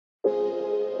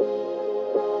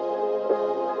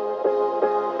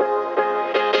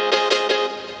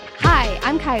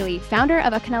I'm Kylie, founder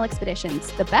of Acanel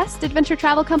Expeditions, the best adventure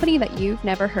travel company that you've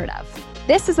never heard of.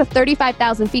 This is a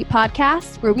 35,000 feet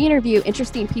podcast where we interview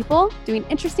interesting people doing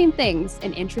interesting things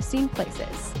in interesting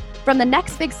places. From the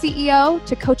next big CEO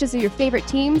to coaches of your favorite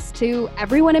teams to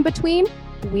everyone in between,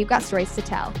 we've got stories to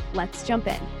tell. Let's jump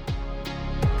in.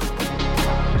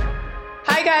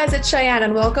 Hi guys, it's Cheyenne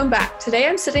and welcome back. Today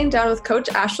I'm sitting down with Coach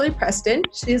Ashley Preston.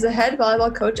 She's the head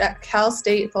volleyball coach at Cal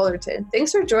State Fullerton.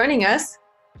 Thanks for joining us.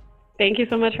 Thank you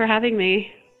so much for having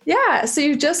me. Yeah, so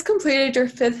you just completed your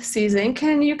 5th season.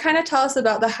 Can you kind of tell us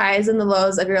about the highs and the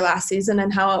lows of your last season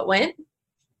and how it went?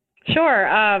 Sure.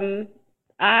 A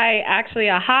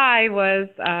high was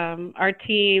our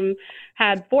team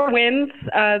had 4 wins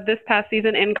this past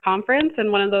season in conference,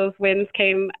 and one of those wins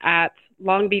came at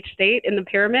Long Beach State in the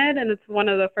Pyramid, and it's one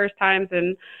of the first times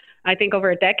in, I think, over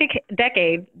a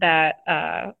decade that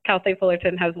Cal State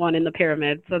Fullerton has won in the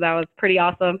Pyramid. So that was pretty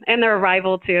awesome. And they're a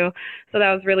rival too. So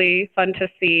that was really fun to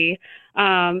see.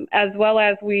 As well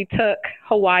as we took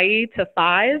Hawaii to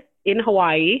 5 in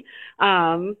Hawaii.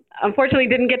 Unfortunately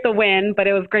didn't get the win, but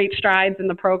it was great strides in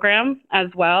the program as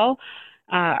well.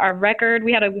 Our record,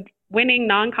 we had a winning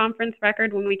non-conference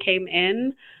record when we came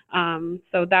in.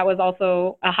 So that was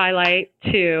also a highlight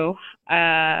too.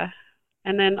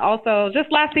 And then also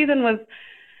just last season was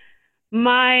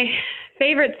my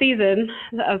favorite season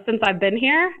since I've been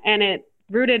here, and it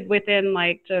rooted within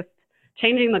like just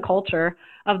changing the culture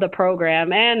of the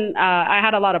program. And I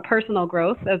had a lot of personal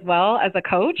growth as well as a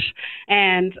coach,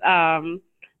 and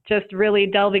just really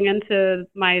delving into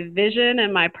my vision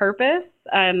and my purpose.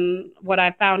 And what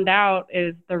I found out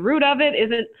is the root of it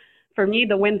isn't for me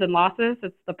the wins and losses,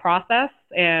 it's the process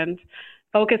and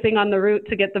focusing on the root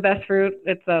to get the best fruit.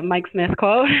 It's a Mike Smith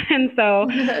quote. And so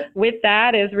with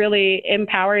that is really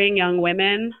empowering young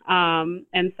women.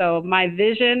 And so my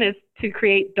vision is to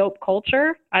create dope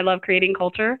culture. I love creating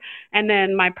culture. And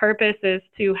then my purpose is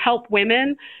to help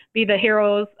women be the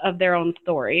heroes of their own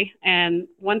story. And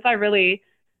once I really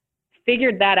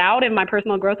figured that out in my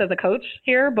personal growth as a coach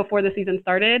here before the season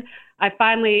started, I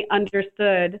finally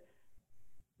understood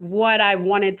what I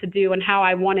wanted to do and how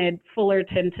I wanted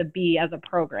Fullerton to be as a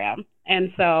program.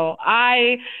 And so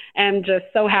I am just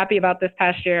so happy about this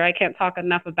past year. I can't talk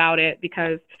enough about it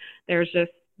because there's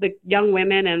just the young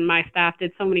women and my staff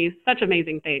did such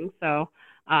amazing things. So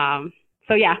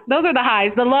yeah, those are the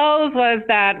highs. The lows was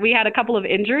that we had a couple of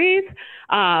injuries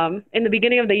in the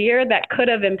beginning of the year that could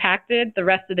have impacted the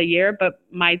rest of the year, but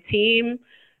my team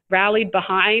rallied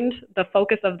behind the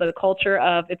focus of the culture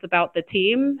of it's about the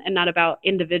team and not about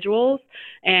individuals.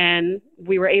 And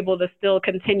we were able to still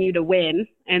continue to win.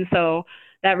 And so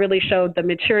that really showed the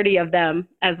maturity of them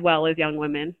as well as young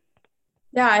women.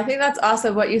 Yeah, I think that's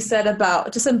awesome what you said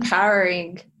about just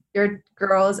empowering your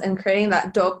girls and creating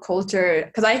that dope culture.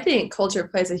 Because I think culture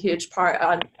plays a huge part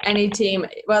on any team,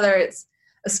 whether it's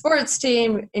a sports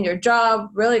team, in your job,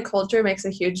 really culture makes a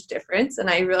huge difference. And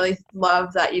I really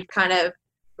love that you've kind of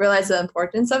realize the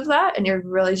importance of that and you're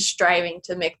really striving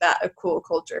to make that a cool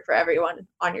culture for everyone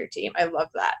on your team. I love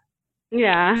that.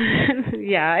 Yeah.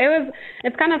 Yeah.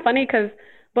 It's kind of funny because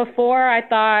before I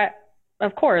thought,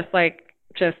 of course, like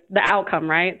just the outcome,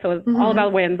 right? So it's all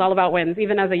about wins.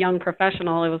 Even as a young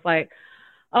professional, it was like,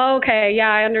 okay,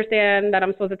 yeah, I understand that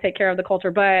I'm supposed to take care of the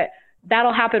culture, but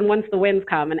that'll happen once the wins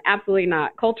come. And absolutely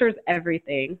not. Culture's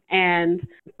everything. And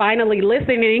finally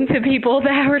listening to people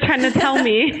that were trying to tell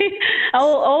me,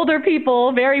 older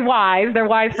people, very wise, they're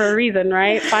wise for a reason,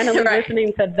 right? Finally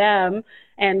listening to them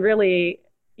and really,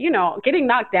 getting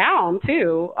knocked down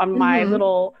too on my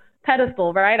little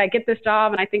pedestal, right? I get this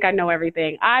job and I think I know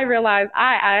everything. I realize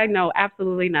I know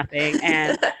absolutely nothing.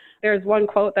 And there's one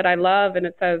quote that I love and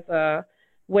it says,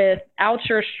 without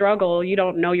your struggle, you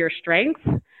don't know your strengths.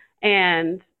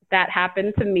 And that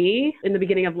happened to me in the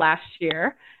beginning of last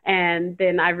year. And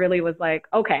then I really was like,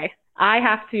 okay, I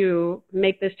have to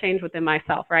make this change within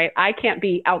myself, right? I can't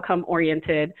be outcome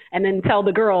oriented and then tell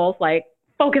the girls like,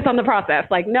 focus on the process.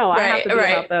 Like, no, I have to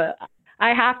be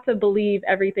I have to believe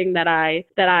everything that I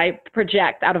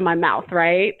project out of my mouth,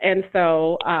 right? And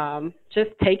so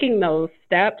just taking those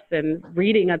steps and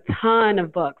reading a ton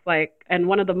of books, and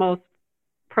one of the most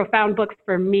profound books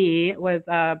for me was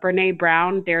Brene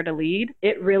Brown, Dare to Lead.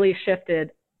 It really shifted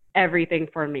everything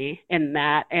for me in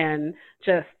that and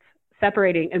just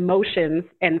separating emotions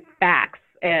and facts.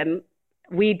 And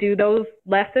we do those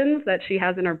lessons that she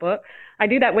has in her book. I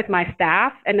do that with my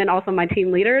staff and then also my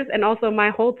team leaders and also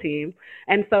my whole team.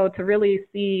 And so to really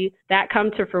see that come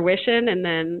to fruition, and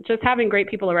then just having great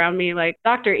people around me, like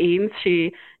Dr. Eames,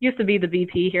 she used to be the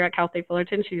VP here at Cal State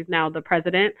Fullerton. She's now the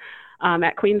president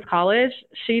at Queens College.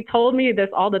 She told me this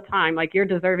all the time, like, you're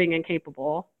deserving and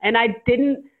capable. And I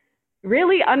didn't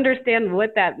really understand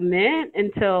what that meant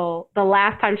until the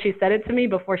last time she said it to me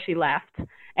before she left.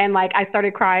 And like, I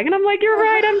started crying and I'm like, you're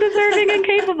right, I'm deserving and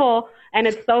capable. And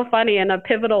it's so funny. In a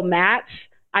pivotal match,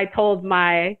 I told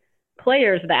my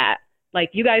players that, like,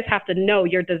 you guys have to know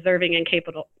you're deserving and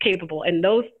capable. And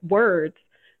those words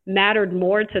mattered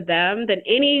more to them than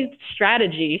any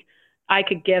strategy I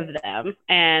could give them.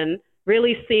 And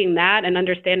really seeing that and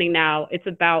understanding now it's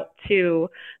about to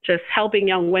just helping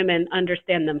young women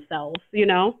understand themselves, you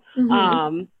know,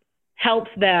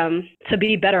 helps them to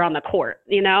be better on the court,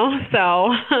 you know?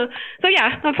 So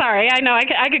yeah, I'm sorry. I know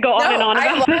I could go on and on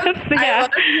about this. Yeah. I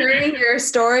love hearing your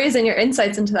stories and your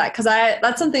insights into that, because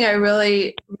that's something I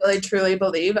really, really, truly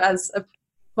believe.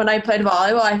 When I played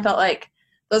volleyball, I felt like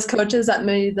those coaches that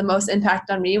made the most impact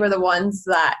on me were the ones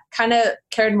that kind of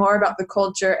cared more about the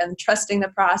culture and trusting the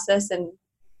process and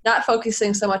not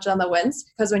focusing so much on the wins,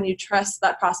 because when you trust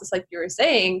that process, like you were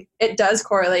saying, it does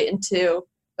correlate into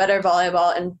better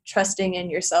volleyball and trusting in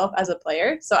yourself as a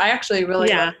player. So I actually really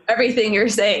love everything you're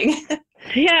saying.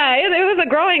 Yeah, it was a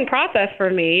growing process for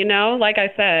me, you know, like I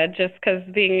said, just because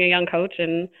being a young coach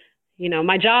and, you know,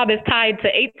 my job is tied to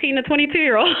 18 to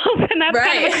 22-year-olds, and that's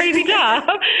kind of a crazy job.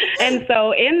 And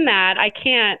so in that, I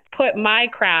can't put my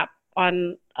crap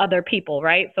on other people,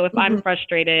 right? So if I'm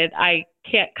frustrated, I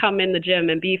can't come in the gym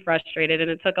and be frustrated. And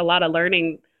it took a lot of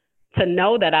learning to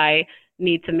know that I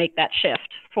need to make that shift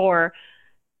for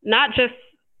not just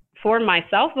for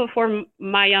myself, but for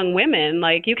my young women.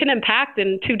 Like, you can impact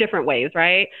in two different ways,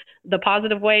 right? The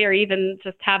positive way, or even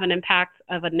just have an impact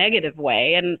of a negative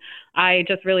way. And I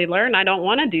just really learned I don't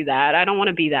want to do that. I don't want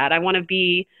to be that. I want to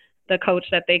be the coach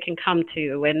that they can come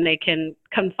to and they can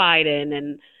confide in.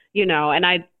 And, you know, and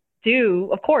I do,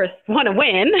 of course, want to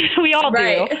win. We all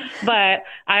do. But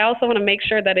I also want to make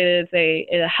sure that it is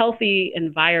a healthy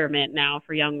environment now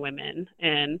for young women.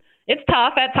 And it's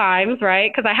tough at times,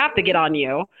 right? Because I have to get on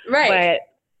you. Right.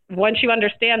 But once you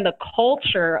understand the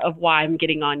culture of why I'm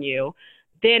getting on you,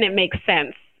 then it makes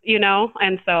sense, you know?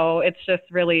 And so it's just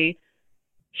really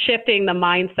shifting the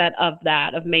mindset of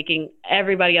that, of making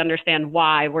everybody understand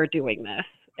why we're doing this.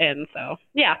 And so,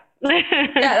 yeah. Yeah,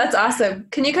 that's awesome.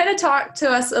 Can you kind of talk to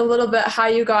us a little bit how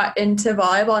you got into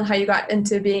volleyball and how you got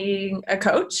into being a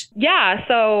coach? Yeah,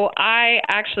 so I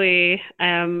actually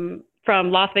am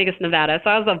from Las Vegas, Nevada. So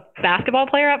I was a basketball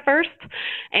player at first.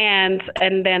 And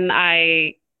then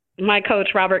my coach,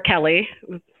 Robert Kelly,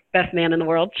 best man in the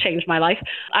world, changed my life.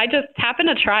 I just happened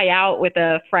to try out with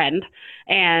a friend,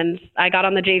 and I got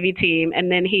on the JV team, and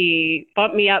then he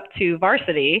bumped me up to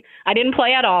varsity. I didn't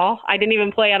play at all. I didn't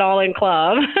even play at all in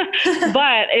club,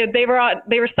 but they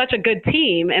were such a good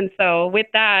team. And so with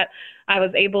that, I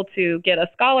was able to get a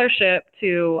scholarship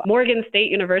to Morgan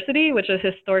State University, which is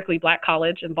a historically Black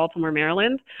college in Baltimore,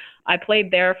 Maryland. I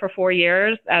played there for 4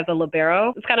 years as a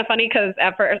libero. It's kind of funny because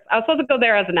at first I was supposed to go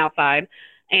there as an outside,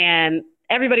 and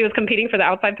everybody was competing for the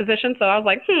outside position. So I was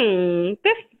like,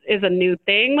 this is a new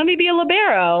thing. Let me be a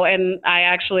libero. And I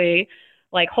actually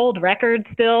hold records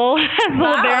still as a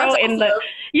libero in the,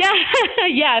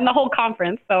 in the whole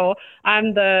conference. So I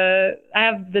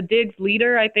have the Diggs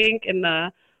leader, I think, in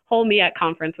the whole MEAC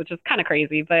conference, which is kind of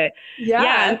crazy, but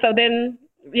And so then,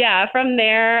 from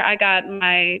there I got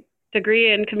my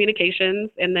degree in communications.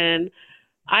 And then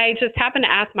I just happened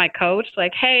to ask my coach,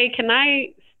 like, hey, can I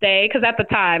stay? Because at the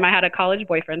time I had a college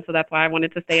boyfriend, so that's why I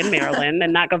wanted to stay in Maryland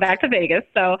and not go back to Vegas.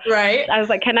 So I was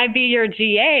like, can I be your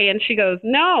GA? And she goes,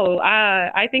 no,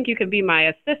 I think you can be my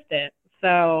assistant.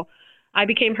 So I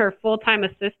became her full-time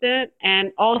assistant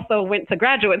and also went to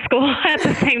graduate school at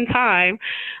the same time.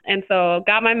 And so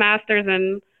got my master's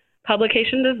in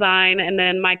publication design. And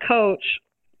then my coach,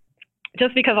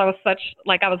 just because I was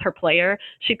I was her player,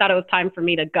 she thought it was time for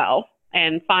me to go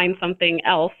and find something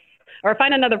else or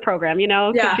find another program, you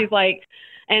know, because she's like,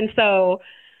 and so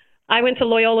I went to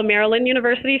Loyola Maryland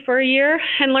University for a year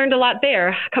and learned a lot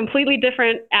there. Completely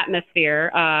different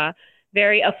atmosphere,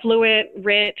 very affluent,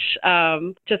 rich,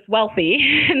 just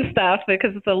wealthy and stuff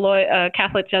because it's a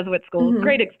Catholic Jesuit school.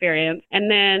 Great experience. And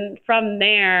then from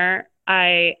there,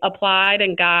 I applied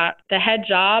and got the head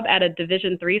job at a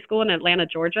Division III school in Atlanta,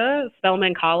 Georgia,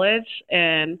 Spelman College.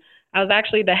 And I was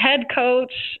actually the head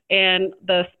coach and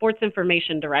the sports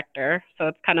information director. So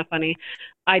it's kind of funny.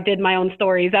 I did my own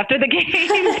stories after the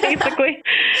game, basically.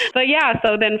 But yeah,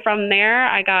 so then from there,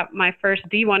 I got my first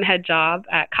D1 head job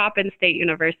at Coppin State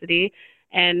University.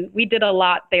 And we did a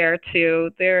lot there too.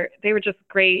 They were just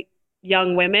great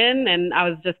young women. And I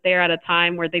was just there at a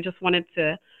time where they just wanted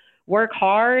to work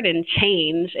hard and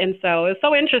change. And so it was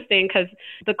so interesting because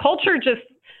the culture just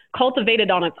cultivated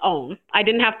on its own. I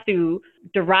didn't have to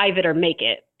derive it or make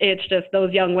it. It's just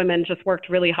those young women just worked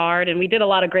really hard. And we did a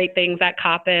lot of great things at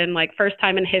Coppin. Like first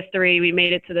time in history, we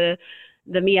made it to the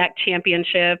MEAC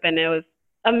championship. And it was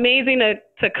amazing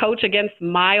to coach against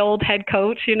my old head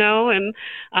coach, you know, and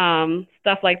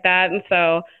stuff like that. And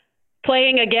so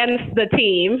playing against the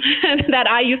team that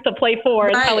I used to play for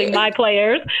and telling my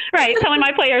players, telling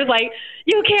my players like,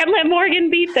 you can't let Morgan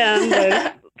beat them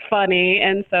was funny.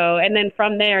 And then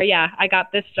from there, I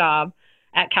got this job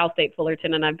at Cal State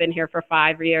Fullerton, and I've been here for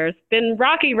 5 years. Been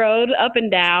rocky road, up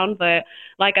and down, but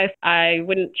like I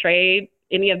wouldn't trade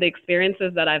any of the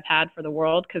experiences that I've had for the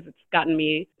world because it's gotten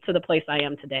me to the place I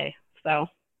am today. So,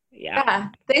 yeah.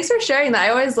 Thanks for sharing that. I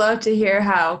always love to hear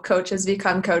how coaches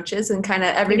become coaches and kind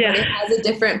of everybody has a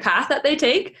different path that they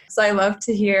take. So I love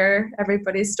to hear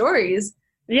everybody's stories.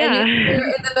 Yeah. And you're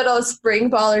in the middle of spring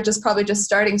ball or probably just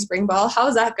starting spring ball.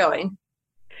 How's that going?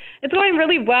 It's going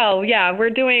really well. Yeah,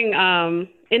 we're doing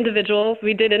individuals.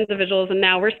 We did individuals, and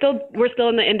now we're still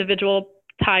in the individual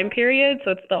time period,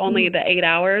 so it's only the 8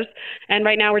 hours. And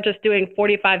right now we're just doing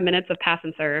 45 minutes of pass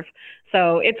and serve.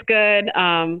 So it's good.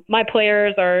 My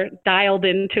players are dialed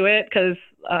into it because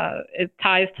it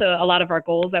ties to a lot of our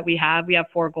goals that we have. We have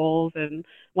 4 goals, and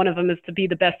one of them is to be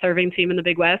the best serving team in the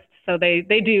Big West. So they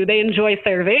enjoy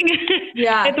serving.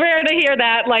 Yeah. It's rare to hear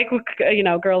that, like, you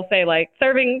know, girls say like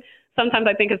serving sometimes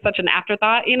I think is such an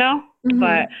afterthought, you know,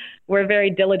 but we're very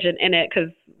diligent in it because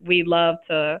we love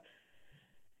to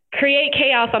create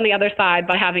chaos on the other side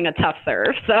by having a tough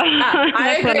serve. So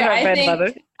I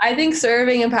agree. I think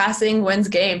serving and passing wins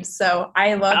games. So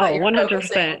I love that.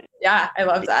 100%. Yeah, I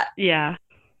love that. Yeah.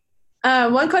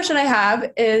 One question I have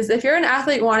is if you're an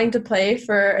athlete wanting to play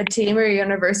for a team or a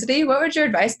university, what would your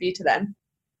advice be to them?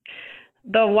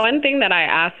 The one thing that I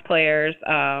ask players,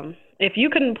 if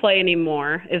you couldn't play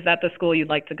anymore, is that the school you'd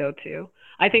like to go to?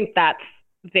 I think that's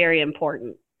very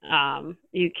important.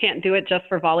 You can't do it just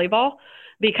for volleyball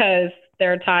because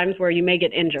there are times where you may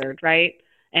get injured, right?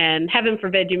 And heaven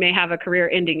forbid, you may have a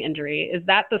career-ending injury. Is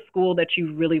that the school that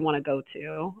you really want to go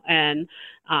to? And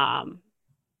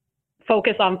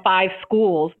focus on 5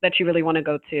 schools that you really want to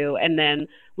go to, and then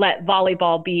let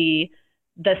volleyball be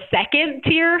the second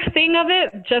tier thing of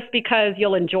it, just because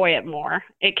you'll enjoy it more.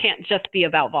 It can't just be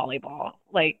about volleyball.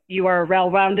 Like, you are a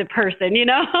well-rounded person, you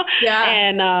know? Yeah.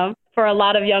 And for a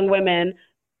lot of young women,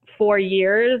 4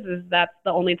 years that's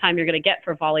the only time you're going to get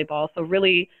for volleyball. So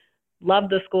really love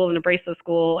the school and embrace the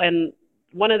school. And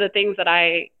one of the things that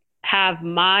I have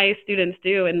my students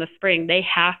do in the spring, they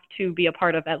have to be a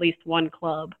part of at least one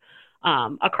club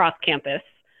across campus.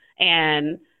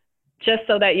 And just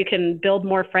so that you can build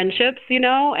more friendships, you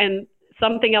know, and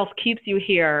something else keeps you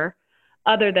here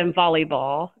other than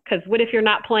volleyball. Because what if you're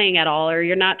not playing at all or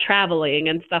you're not traveling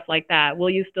and stuff like that? Will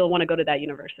you still want to go to that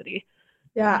university?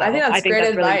 Yeah, so I think that's great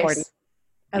advice. Really important.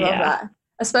 I love that.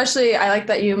 Especially, I like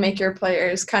that you make your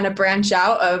players kind of branch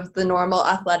out of the normal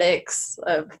athletics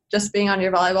of just being on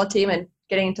your volleyball team and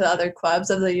getting into other clubs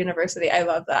of the university. I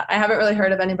love that. I haven't really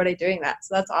heard of anybody doing that,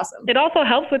 so that's awesome. It also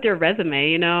helps with your resume,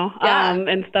 you know,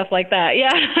 and stuff like that.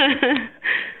 Yeah.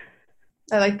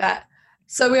 I like that.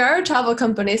 So we are a travel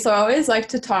company, so I always like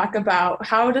to talk about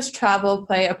how does travel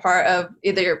play a part of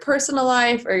either your personal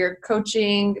life or your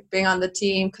coaching, being on the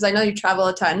team, because I know you travel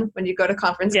a ton when you go to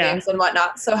conference games and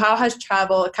whatnot. So how has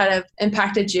travel kind of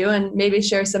impacted you, and maybe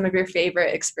share some of your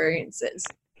favorite experiences?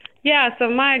 Yeah, so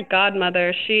my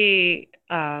godmother, she,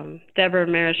 Deborah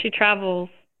Ramirez, she travels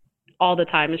all the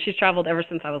time, and she's traveled ever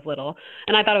since I was little.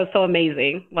 And I thought it was so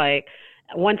amazing. Like,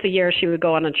 once a year she would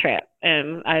go on a trip,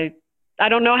 and I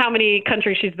don't know how many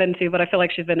countries she's been to, but I feel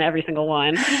like she's been to every single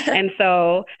one. And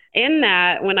so in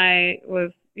that, when I was,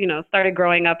 you know, started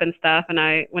growing up and stuff, and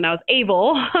when I was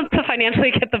able to financially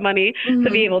get the money to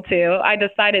be able to, I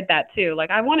decided that too.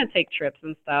 Like, I want to take trips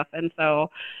and stuff. And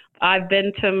so I've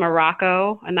been to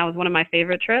Morocco, and that was one of my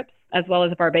favorite trips, as well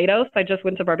as Barbados. I just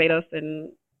went to Barbados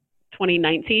in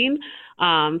 2019.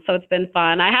 So it's been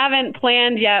fun. I haven't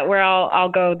planned yet where I'll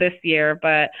go this year,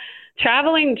 but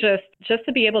traveling just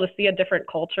to be able to see a different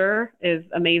culture is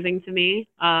amazing to me.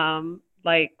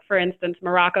 Like, for instance,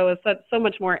 Morocco is so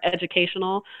much more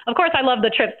educational. Of course, I love the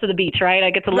trips to the beach, right?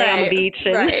 I get to lay on the beach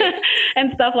and,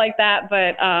 and stuff like that.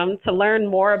 But to learn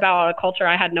more about a culture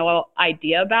I had no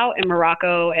idea about in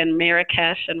Morocco and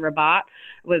Marrakesh and Rabat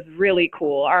was really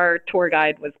cool. Our tour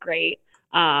guide was great.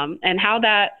 And how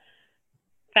that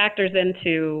factors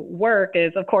into work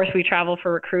is, of course, we travel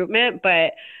for recruitment,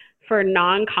 but for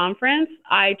non-conference,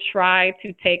 I try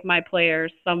to take my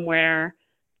players somewhere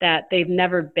that they've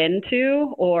never been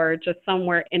to or just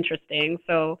somewhere interesting.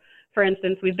 So, for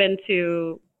instance,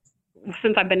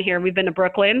 since I've been here, we've been to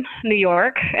Brooklyn, New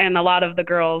York, and a lot of the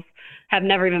girls have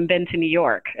never even been to New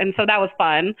York. And so that was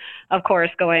fun, of course,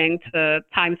 going to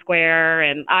Times Square,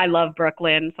 and I love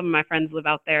Brooklyn. Some of my friends live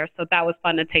out there, so that was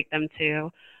fun to take them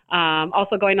to.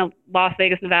 Also going to Las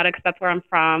Vegas, Nevada, because that's where I'm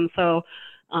from. So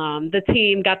the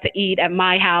team got to eat at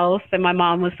my house, and my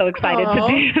mom was so excited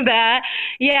to do that.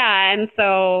 Yeah, and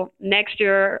so next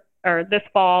year, or this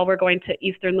fall, we're going to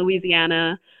Eastern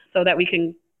Louisiana so that we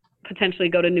can potentially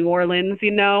go to New Orleans,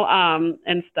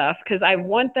 and stuff, because I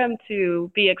want them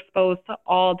to be exposed to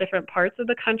all different parts of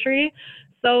the country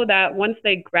so that once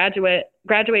they graduate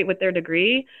with their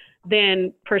degree,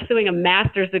 then pursuing a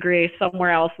master's degree somewhere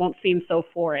else won't seem so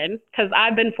foreign, because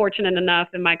I've been fortunate enough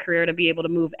in my career to be able to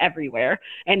move everywhere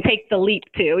and take the leap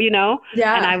too,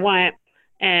 Yeah.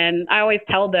 And I always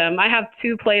tell them, I have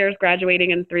 2 players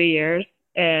graduating in 3 years.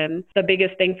 And the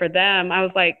biggest thing for them, I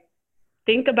was like,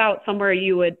 think about somewhere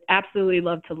you would absolutely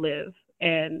love to live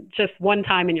and just one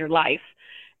time in your life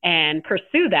and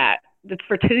pursue that. It's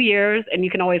for 2 years and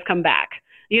you can always come back,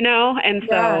 And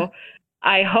so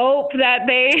I hope that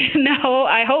they know,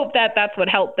 I hope that that's what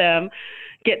helped them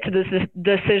get to the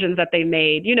decisions that they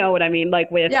made. You know what I mean? Like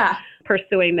with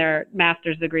pursuing their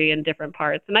master's degree in different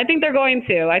parts. And I think they're going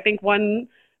to. I think one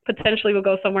potentially will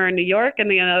go somewhere in New York and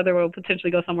the other will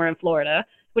potentially go somewhere in Florida,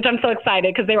 which I'm so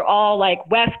excited because they were all like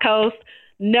West Coast.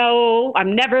 No,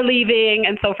 I'm never leaving.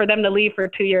 And so for them to leave for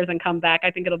 2 years and come back,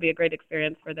 I think it'll be a great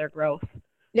experience for their growth.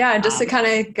 Yeah, just to kind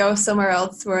of go somewhere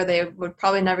else where they would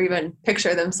probably never even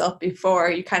picture themselves before.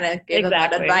 You kind of gave them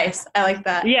that advice. I like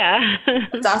that. Yeah.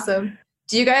 That's awesome.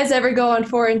 Do you guys ever go on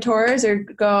foreign tours or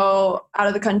go out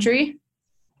of the country?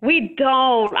 We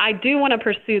don't. I do want to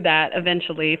pursue that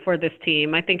eventually for this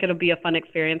team. I think it'll be a fun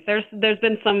experience. There's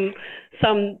been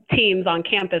some teams on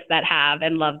campus that have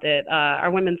and loved it.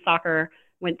 Our women's soccer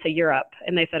went to Europe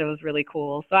and they said it was really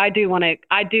cool. So I do want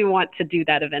to do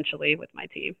that eventually with my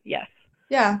team. Yes.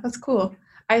 Yeah, that's cool.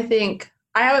 I think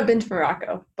I haven't been to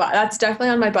Morocco, but that's definitely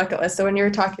on my bucket list. So when you were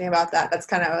talking about that, that's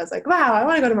kind of, I was like, wow, I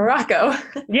want to go to Morocco.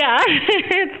 Yeah.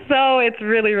 It's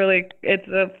really, really, it's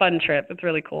a fun trip. It's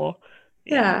really cool.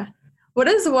 Yeah. What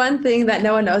is one thing that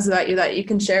no one knows about you that you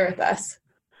can share with us?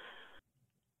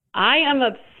 I am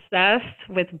obsessed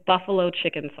with buffalo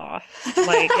chicken sauce.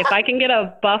 Like if I can get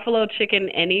a buffalo chicken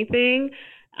anything,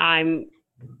 I'm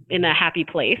in a happy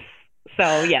place.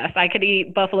 So yes, I could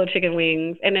eat buffalo chicken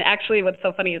wings. And actually what's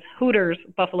so funny is Hooters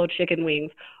buffalo chicken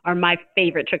wings are my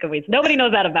favorite chicken wings. Nobody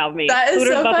knows that about me. That is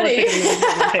Hooters so buffalo funny. Chicken wings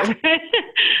are my favorite.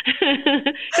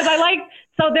 Because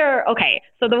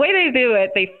so the way they do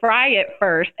it, they fry it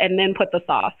first and then put the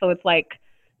sauce. So it's like,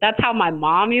 that's how my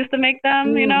mom used to make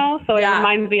them, So it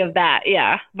reminds me of that.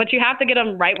 Yeah. But you have to get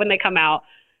them right when they come out,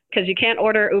 because you can't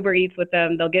order Uber Eats with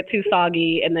them. They'll get too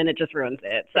soggy and then it just ruins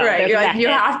it. So right. You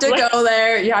have to go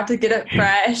there. You have to get it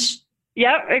fresh.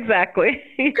 Yep, exactly.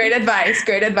 Great advice.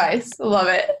 Great advice. Love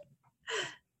it.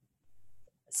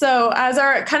 So as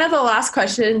our kind of the last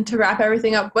question to wrap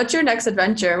everything up, what's your next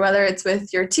adventure? Whether it's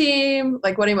with your team,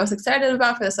 like what are you most excited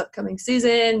about for this upcoming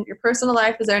season? Your personal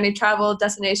life, is there any travel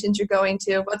destinations you're going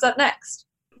to? What's up next?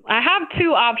 I have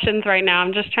 2 options right now.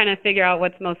 I'm just trying to figure out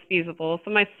what's most feasible.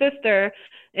 So my sister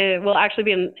will actually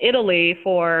be in Italy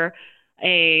for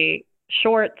a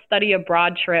short study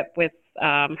abroad trip with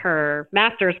her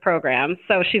master's program.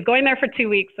 So she's going there for 2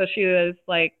 weeks. So she was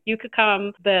like, you could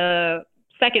come the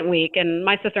second week. And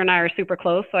my sister and I are super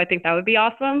close. So I think that would be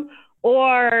awesome.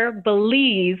 Or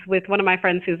Belize with one of my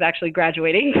friends who's actually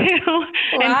graduating too. Wow.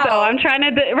 And so I'm trying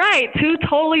to, 2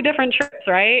 totally different trips,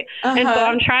 right? Uh-huh. And so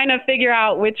I'm trying to figure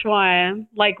out which one,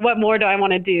 like what more do I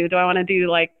want to do? Do I want to do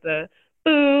like the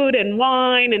food and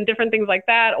wine and different things like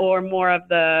that, or more of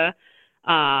the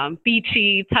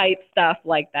beachy type stuff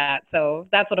like that? So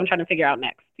that's what I'm trying to figure out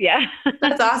next. Yeah.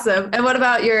 That's awesome. And what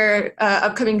about your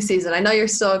upcoming season? I know you're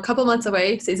still a couple months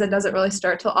away. Season doesn't really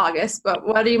start till August, but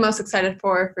what are you most excited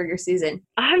for your season?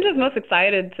 I'm just most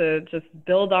excited to just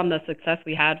build on the success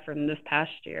we had from this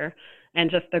past year and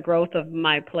just the growth of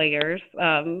my players.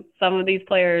 Some of these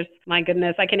players, my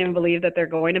goodness, I can't even believe that they're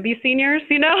going to be seniors,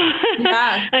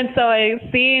 Yeah. And so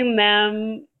seeing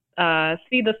them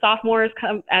see the sophomores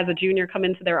come as a junior come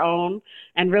into their own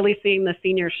and really seeing the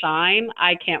seniors shine,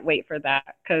 I can't wait for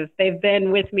that because they've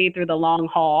been with me through the long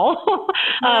haul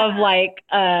of like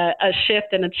a shift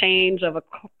and a change of a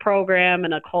program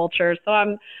and a culture. So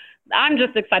I'm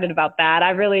just excited about that. I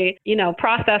really,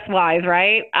 process wise,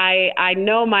 right? I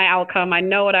know my outcome. I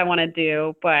know what I want to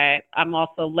do, but I'm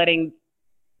also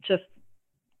just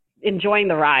enjoying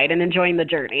the ride and enjoying the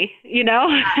journey,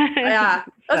 Yeah,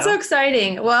 that's so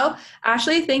exciting. Well,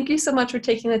 Ashley, thank you so much for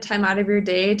taking the time out of your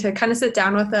day to kind of sit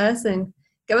down with us and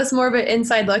give us more of an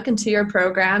inside look into your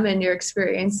program and your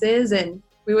experiences. And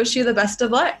we wish you the best of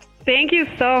luck. Thank you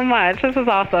so much. This is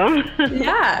awesome.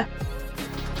 Yeah.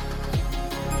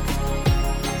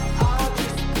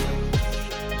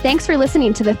 Thanks for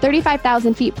listening to the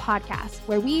 35,000 Feet podcast,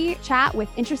 where we chat with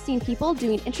interesting people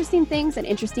doing interesting things in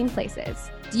interesting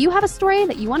places. Do you have a story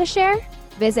that you want to share?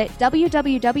 Visit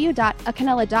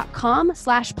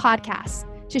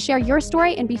www.acanela.com/podcast to share your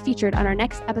story and be featured on our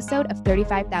next episode of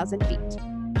 35,000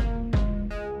 Feet.